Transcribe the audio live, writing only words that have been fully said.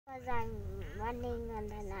Because I'm running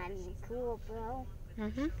and then I'm cool, bro.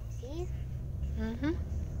 See?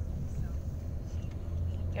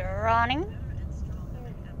 You're running.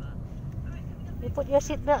 You put your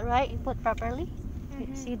seatbelt, right? You put properly.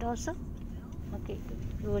 Seat also. Okay,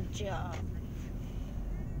 good job.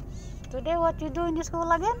 Today, what you do in the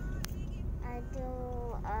school again? I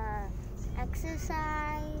do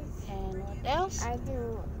exercise. And what else? I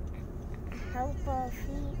do help of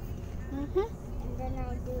feet. And then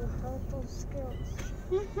I do help of skills.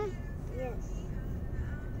 Yes.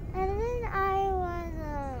 And then I was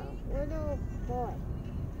a little boy.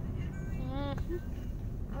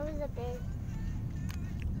 I was a baby.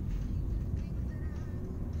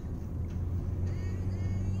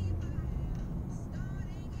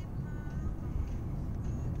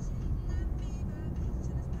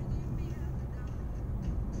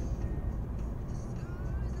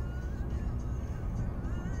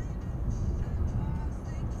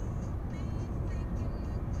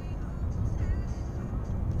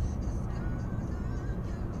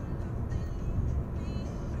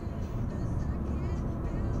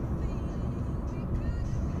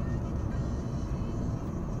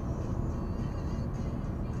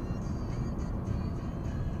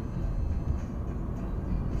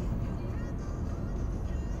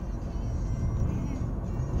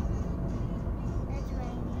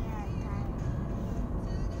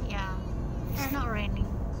 It's not raining.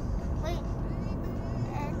 Wait,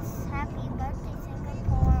 it's happy birthday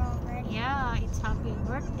Singapore already. Yeah, it's happy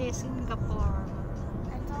birthday Singapore.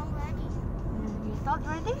 It's already. You thought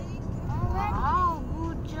ready? Already. Wow,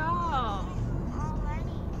 good job.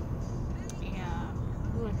 Already. Yeah,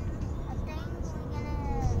 good. I think we're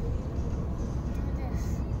gonna do this.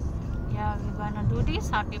 Yeah, we're gonna do this.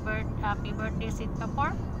 Happy birthday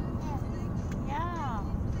Singapore. Yeah,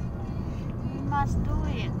 we must do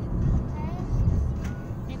it.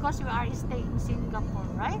 Because we are staying in Singapore,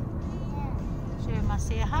 right? Yeah. So you must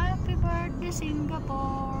say happy birthday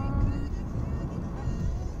Singapore.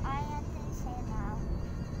 I have to say loud.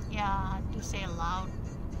 Yeah, to say loud.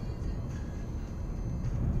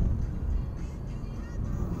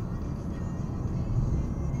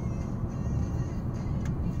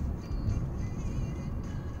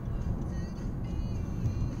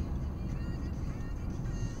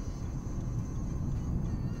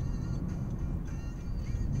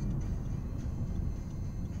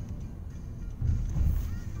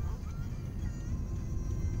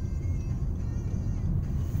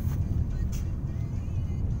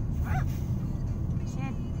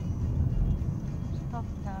 Sit. Stop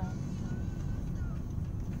that.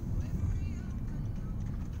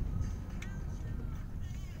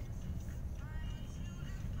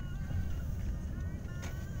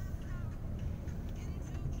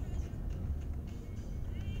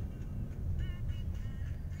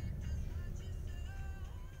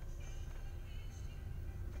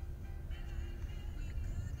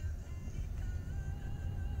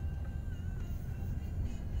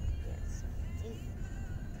 Yes.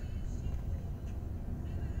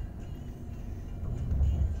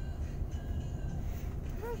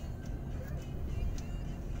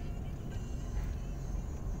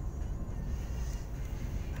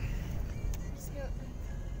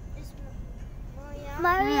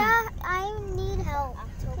 Maria, I need help.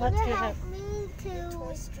 What Can do you you help have? me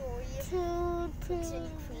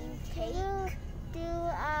do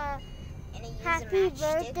happy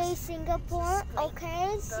birthday Singapore?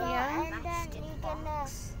 Okay, so Yeah. and then we're gonna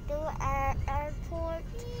do our airport.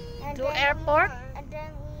 And Do then airport? And then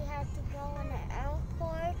we have to go in the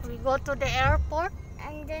airport. We go to the airport,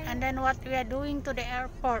 And then what we are doing to the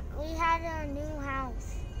airport? we had a new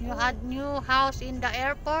house. You had new house in the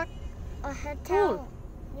airport? A hotel. Cool.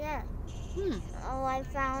 Yeah. All I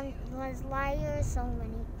found was liars, so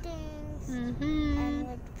many things, and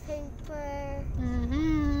with paper.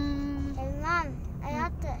 And Mom, I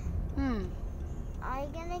got this. I'm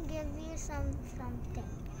gonna give you something.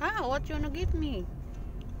 What you wanna give me?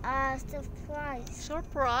 Surprise.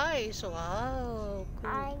 Surprise! Wow, cool.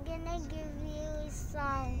 I'm gonna give you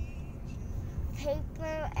some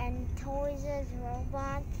paper and toys as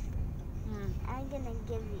robots. I'm gonna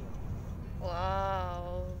give you.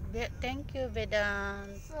 Wow. Thank you,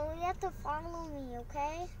 Vedant. So you have to follow me,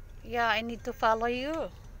 okay? Yeah, I need to follow you.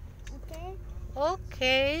 Okay?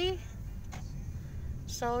 Okay.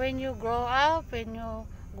 So when you grow up,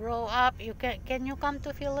 you can you come to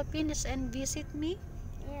Philippines and visit me?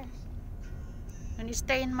 Yeah. And you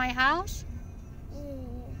stay in my house? Yeah.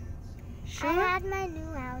 Sure. I had my new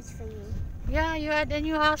house for you. Yeah, you had a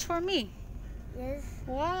new house for me. Yes.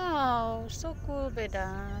 Wow, so cool,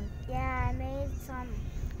 Vedant. Yeah, I made some.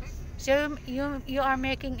 So you are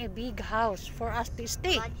making a big house for us to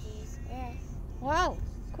stay. Yes. Wow,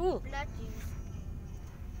 cool.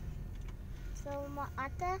 So,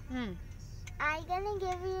 Ate, Hmm. I'm gonna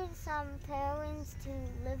give you some parents to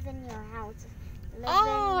live in your house.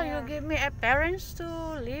 You give me a parents to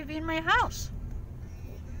live in my house.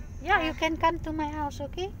 Yeah, you can come to my house,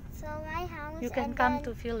 okay? So my house. You can come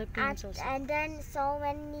to Philippines also. And then so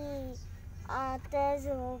many others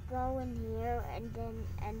will go in here, and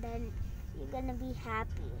then you're gonna be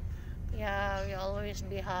happy. Yeah, we always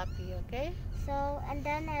be happy, okay? So and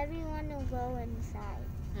then everyone will go inside.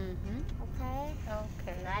 Okay.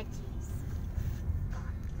 Okay.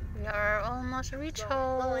 We are almost reach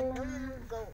home. Go.